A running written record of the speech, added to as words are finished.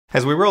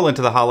As we roll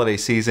into the holiday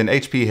season,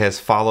 HP has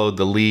followed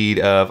the lead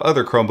of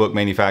other Chromebook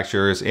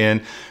manufacturers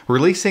in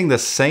releasing the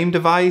same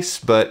device,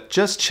 but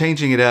just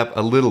changing it up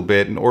a little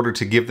bit in order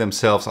to give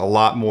themselves a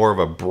lot more of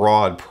a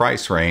broad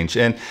price range.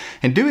 And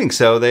in doing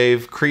so,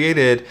 they've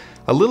created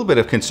a little bit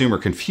of consumer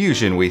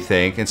confusion, we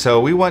think, and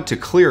so we want to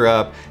clear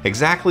up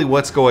exactly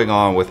what's going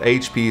on with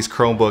HP's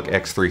Chromebook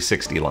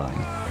x360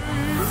 line.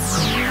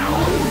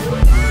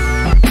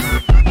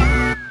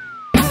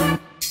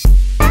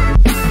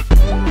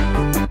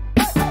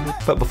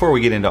 But before we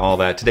get into all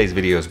that, today's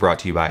video is brought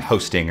to you by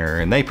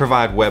Hostinger, and they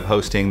provide web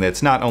hosting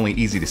that's not only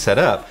easy to set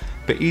up,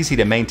 but easy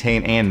to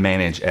maintain and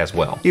manage as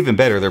well. Even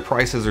better, their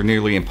prices are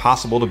nearly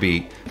impossible to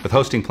beat, with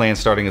hosting plans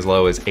starting as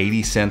low as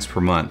 80 cents per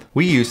month.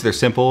 We use their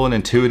simple and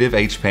intuitive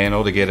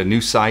H-panel to get a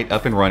new site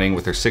up and running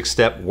with their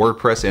 6-step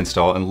WordPress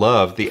install, and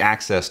loved the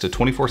access to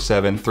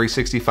 24/7,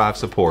 365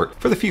 support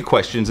for the few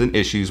questions and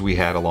issues we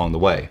had along the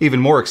way. Even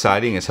more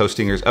exciting is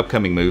Hostinger's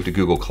upcoming move to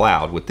Google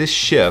Cloud. With this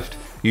shift,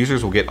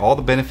 users will get all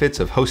the benefits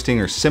of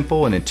Hostinger's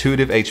simple and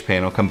intuitive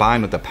H-panel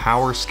combined with the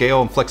power,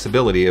 scale, and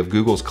flexibility of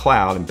Google's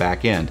cloud and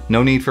backend.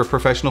 No need for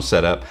professional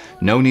setup,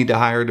 no need to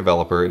hire a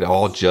developer, it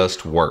all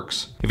just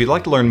works. If you'd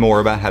like to learn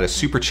more about how to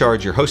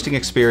supercharge your hosting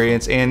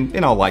experience and,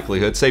 in all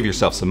likelihood, save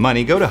yourself some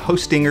money, go to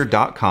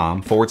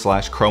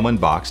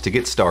hostinger.com/ChromeUnboxed to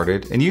get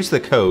started and use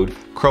the code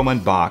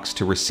ChromeUnboxed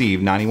to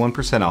receive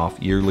 91% off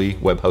yearly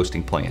web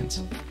hosting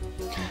plans.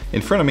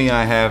 In front of me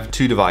I have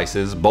two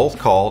devices, both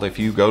called, if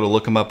you go to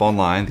look them up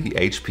online, the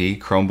HP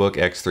Chromebook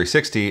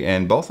x360,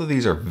 and both of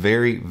these are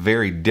very,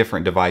 very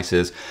different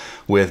devices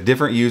with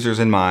different users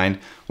in mind,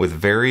 with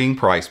varying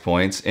price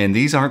points, and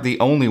these aren't the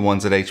only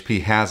ones that HP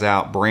has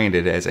out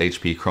branded as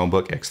HP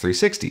Chromebook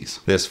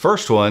x360s. This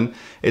first one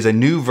is a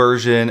new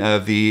version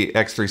of the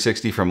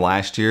x360 from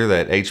last year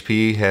that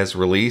HP has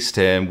released,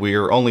 and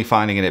we're only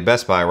finding it at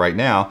Best Buy right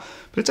now.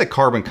 But it's a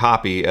carbon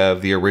copy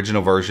of the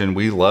original version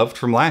we loved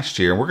from last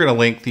year. And we're gonna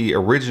link the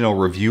original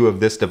review of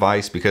this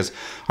device because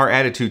our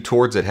attitude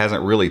towards it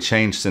hasn't really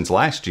changed since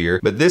last year.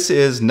 But this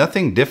is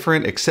nothing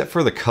different except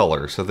for the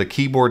color. So the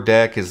keyboard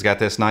deck has got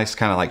this nice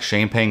kind of like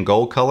champagne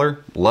gold color.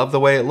 Love the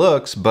way it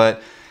looks,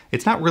 but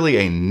it's not really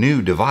a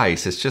new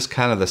device, it's just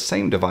kind of the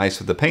same device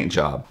with the paint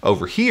job.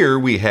 Over here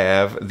we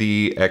have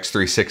the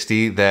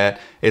x360 that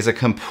is a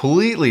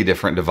completely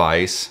different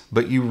device,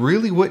 but you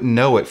really wouldn't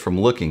know it from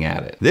looking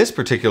at it. This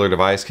particular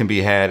device can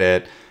be had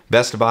at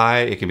Best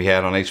Buy, it can be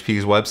had on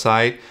HP's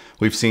website.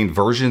 We've seen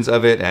versions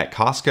of it at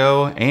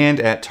Costco and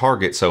at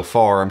Target so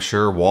far. I'm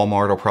sure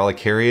Walmart will probably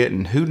carry it,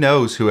 and who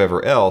knows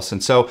whoever else.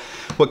 And so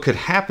what could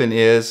happen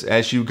is,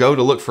 as you go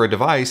to look for a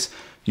device,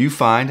 you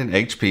find an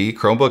HP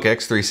Chromebook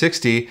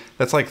x360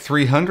 that's like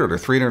 $300 or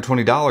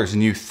 $320,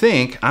 and you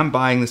think, I'm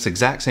buying this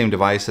exact same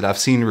device that I've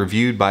seen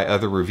reviewed by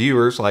other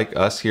reviewers like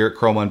us here at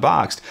Chrome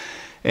Unboxed.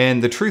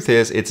 And the truth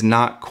is, it's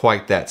not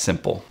quite that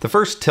simple. The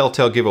first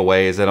telltale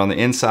giveaway is that on the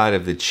inside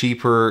of the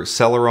cheaper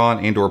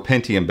Celeron and or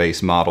Pentium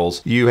based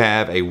models, you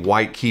have a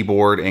white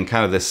keyboard and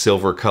kind of this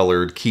silver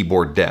colored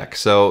keyboard deck.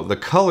 So the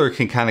color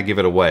can kind of give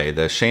it away.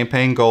 The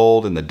champagne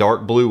gold and the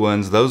dark blue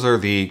ones, those are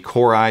the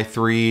Core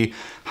i3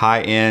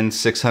 high-end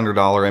 $600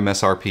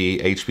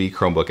 MSRP HP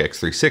Chromebook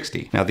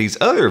x360. Now these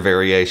other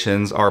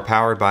variations are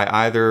powered by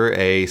either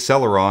a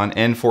Celeron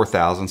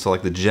N4000, so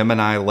like the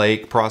Gemini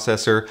Lake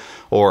processor,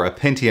 or a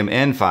Pentium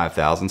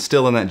N5000,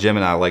 still in that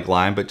Gemini Lake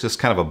line, but just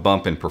kind of a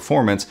bump in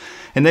performance.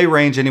 And they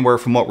range anywhere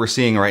from what we're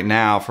seeing right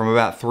now from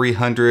about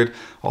 $300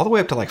 all the way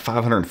up to like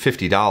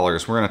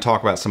 $550. We're gonna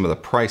talk about some of the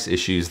price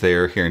issues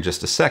there here in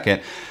just a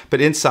second.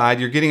 But inside,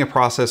 you're getting a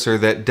processor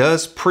that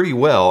does pretty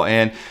well.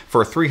 And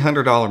for a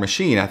 $300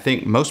 machine, I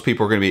think most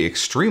people are gonna be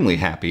extremely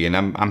happy. And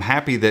I'm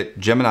happy that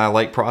Gemini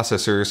Lake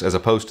processors, as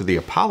opposed to the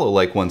Apollo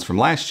Lake ones from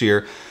last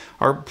year,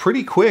 are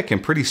pretty quick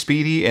and pretty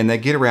speedy, and they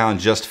get around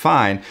just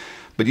fine.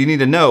 But you need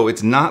to know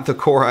it's not the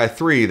Core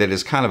i3 that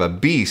is kind of a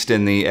beast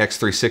in the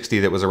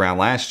x360 that was around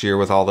last year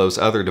with all those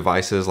other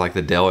devices like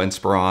the Dell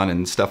Inspiron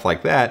and stuff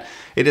like that.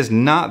 It is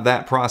not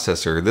that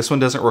processor. This one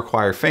doesn't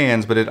require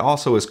fans, but it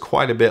also is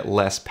quite a bit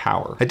less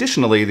power.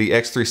 Additionally, the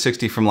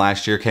x360 from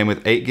last year came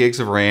with 8 gigs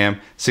of RAM,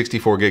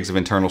 64 gigs of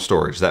internal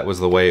storage. That was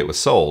the way it was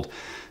sold.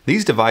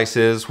 These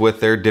devices with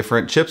their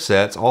different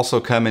chipsets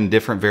also come in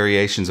different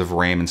variations of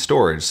RAM and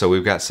storage. So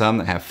we've got some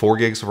that have 4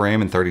 gigs of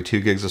RAM and 32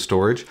 gigs of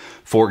storage,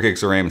 4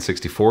 gigs of RAM and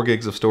 64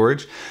 gigs of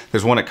storage.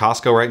 There's one at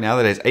Costco right now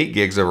that has 8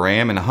 gigs of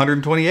RAM and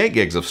 128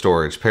 gigs of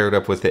storage paired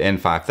up with the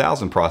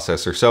N5000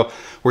 processor. So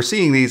we're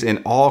seeing these in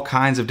all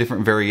kinds of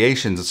different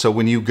variations. So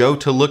when you go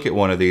to look at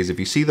one of these, if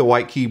you see the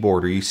white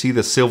keyboard or you see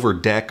the silver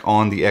deck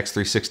on the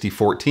x360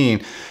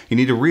 14, you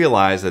need to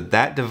realize that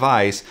that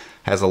device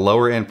has a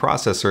lower end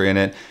processor in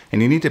it,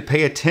 and you need to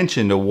pay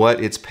attention to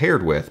what it's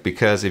paired with,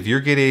 because if you're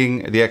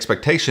getting the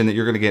expectation that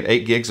you're going to get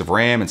 8 gigs of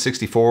RAM and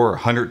 64 or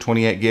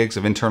 128 gigs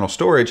of internal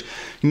storage,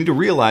 you need to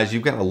realize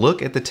you've got to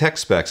look at the tech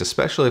specs,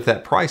 especially if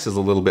that price is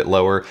a little bit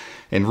lower,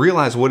 and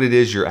realize what it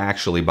is you're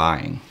actually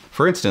buying.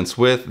 For instance,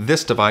 with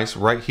this device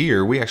right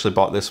here, we actually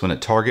bought this one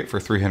at Target for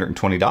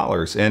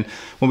 $320, and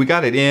when we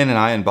got it in and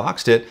I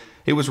unboxed it,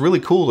 it was really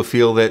cool to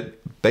feel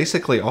that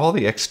basically all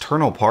the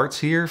external parts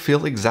here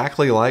feel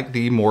exactly like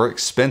the more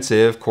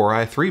expensive Core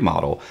i3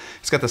 model.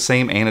 It's got the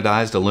same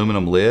anodized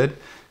aluminum lid,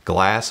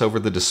 glass over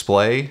the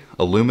display,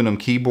 aluminum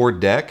keyboard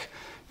deck,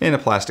 and a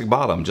plastic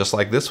bottom, just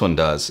like this one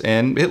does.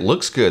 And it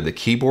looks good. The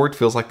keyboard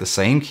feels like the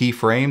same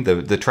keyframe.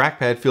 The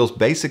trackpad feels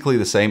basically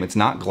the same. It's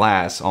not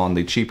glass on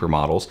the cheaper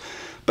models,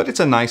 but it's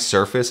a nice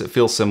surface. It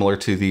feels similar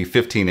to the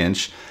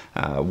 15-inch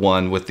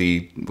one with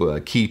the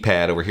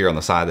keypad over here on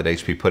the side that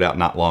HP put out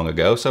not long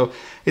ago. So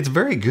it's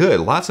very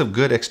good. Lots of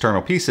good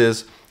external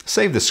pieces.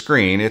 Save the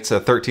screen. It's a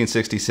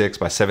 1366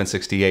 by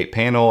 768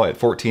 panel at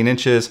 14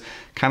 inches.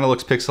 Kind of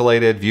looks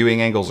pixelated.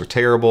 Viewing angles are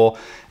terrible,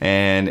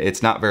 and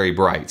it's not very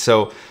bright.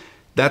 So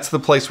that's the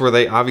place where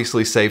they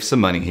obviously save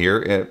some money here,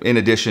 in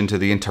addition to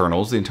the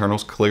internals. The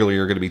internals clearly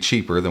are going to be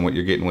cheaper than what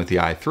you're getting with the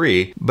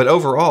i3. But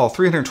overall,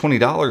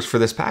 $320 for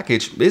this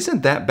package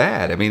isn't that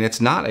bad. I mean, it's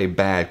not a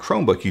bad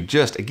Chromebook. You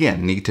just,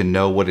 again, need to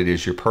know what it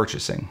is you're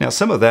purchasing. Now,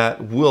 some of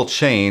that will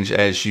change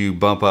as you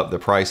bump up the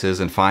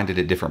prices and find it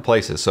at different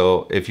places.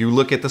 So if you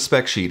look at the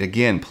spec sheet,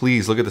 again,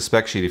 please look at the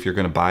spec sheet if you're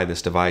going to buy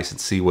this device and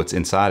see what's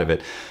inside of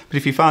it. But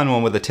if you find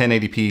one with a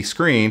 1080p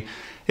screen,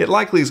 it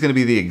likely is going to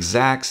be the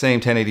exact same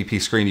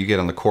 1080p screen you get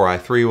on the Core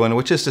i3 one,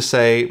 which is to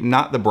say,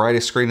 not the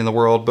brightest screen in the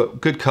world,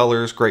 but good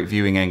colors, great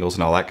viewing angles,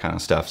 and all that kind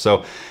of stuff. So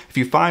if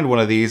you find one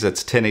of these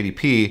that's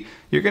 1080p,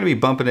 you're going to be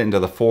bumping it into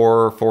the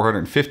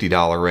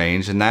 $450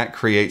 range, and that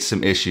creates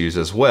some issues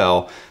as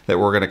well that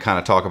we're going to kind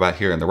of talk about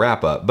here in the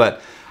wrap up.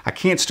 But I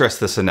can't stress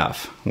this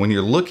enough. When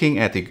you're looking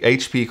at the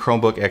HP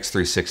Chromebook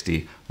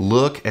X360,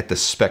 look at the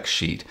spec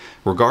sheet.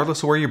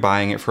 Regardless of where you're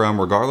buying it from,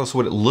 regardless of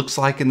what it looks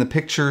like in the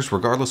pictures,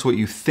 regardless of what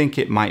you think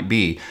it might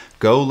be,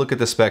 go look at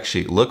the spec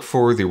sheet. Look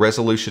for the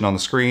resolution on the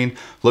screen,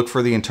 look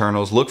for the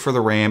internals, look for the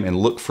RAM, and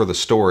look for the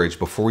storage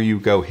before you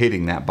go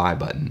hitting that buy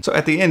button. So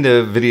at the end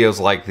of videos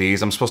like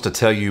these, I'm supposed to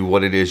tell you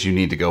what it is you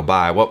need to go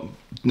buy. Well,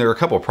 there are a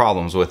couple of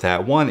problems with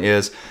that. One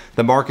is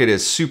the market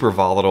is super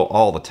volatile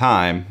all the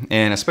time,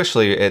 and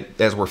especially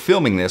as we're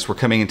filming this, we're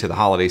coming into the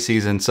holiday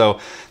season, so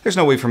there's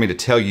no way for me to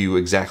tell you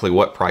exactly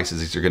what prices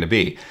these are going to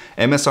be.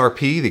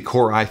 MSRP, the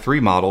Core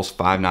i3 model's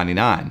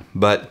 $599,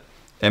 but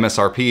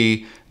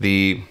MSRP,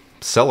 the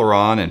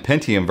Celeron and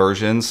Pentium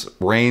versions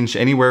range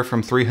anywhere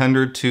from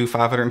 $300 to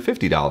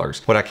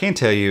 $550. What I can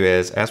tell you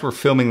is, as we're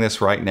filming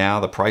this right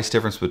now, the price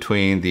difference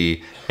between the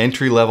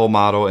entry-level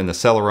model in the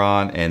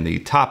Celeron and the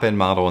top-end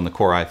model in the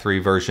Core i3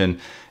 version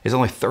is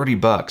only 30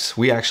 bucks.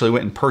 We actually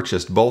went and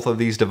purchased both of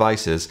these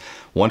devices,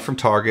 one from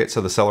Target, so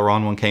the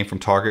Celeron one came from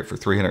Target for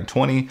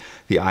 $320.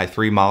 The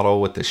i3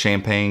 model with the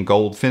champagne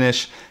gold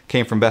finish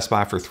came from Best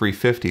Buy for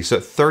 $350. So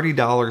at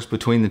 $30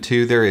 between the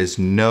two, there is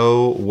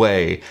no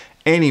way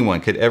anyone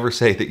could ever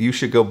say that you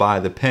should go buy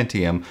the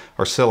Pentium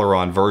or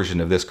Celeron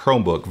version of this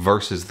Chromebook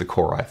versus the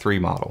Core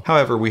i3 model.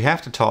 However, we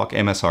have to talk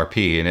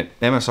MSRP, and at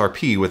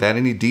MSRP, without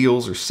any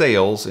deals or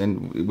sales,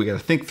 and we got to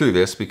think through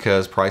this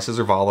because prices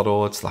are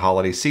volatile, it's the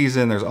holiday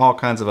season, there's all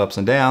kinds of ups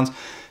and downs.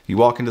 You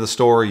walk into the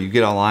store, you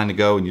get online to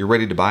go, and you're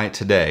ready to buy it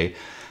today.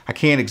 I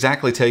can't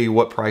exactly tell you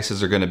what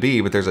prices are going to be,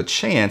 but there's a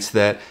chance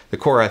that the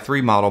Core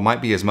i3 model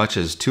might be as much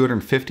as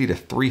 $250 to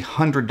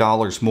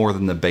 $300 more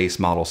than the base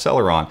model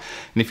Celeron.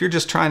 And if you're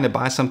just trying to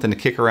buy something to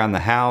kick around the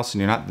house and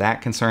you're not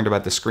that concerned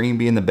about the screen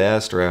being the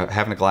best or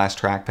having a glass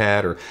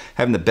trackpad or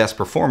having the best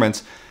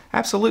performance,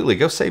 absolutely,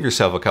 go save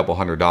yourself a couple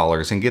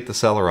 $100 and get the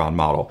Celeron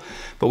model.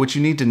 But what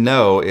you need to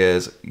know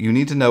is you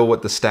need to know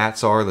what the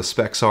stats are, the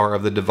specs are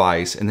of the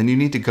device, and then you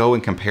need to go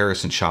and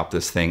comparison shop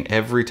this thing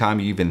every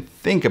time you even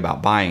think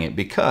about buying it,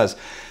 because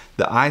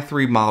the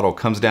i3 model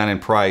comes down in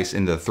price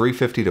in the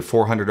 $350 to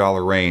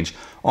 $400 range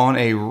on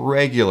a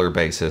regular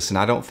basis, and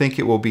I don't think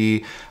it will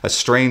be a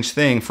strange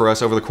thing for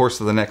us over the course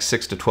of the next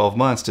 6 to 12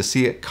 months to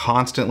see it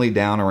constantly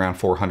down around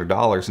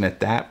 $400, and at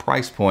that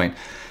price point,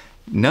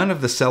 none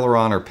of the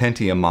Celeron or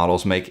Pentium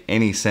models make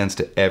any sense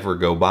to ever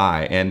go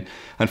by. And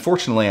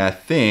unfortunately, I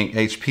think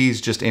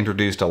HP's just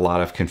introduced a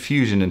lot of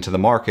confusion into the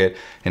market,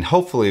 and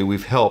hopefully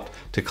we've helped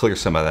to clear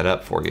some of that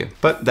up for you.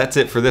 But that's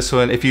it for this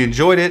one. If you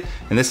enjoyed it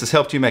and this has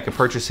helped you make a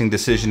purchasing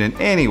decision in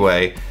any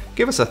way,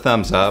 give us a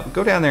thumbs up,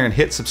 go down there and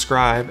hit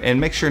subscribe, and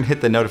make sure and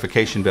hit the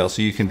notification bell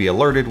so you can be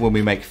alerted when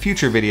we make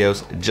future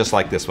videos just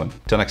like this one.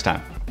 Till next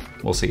time,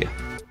 we'll see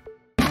you.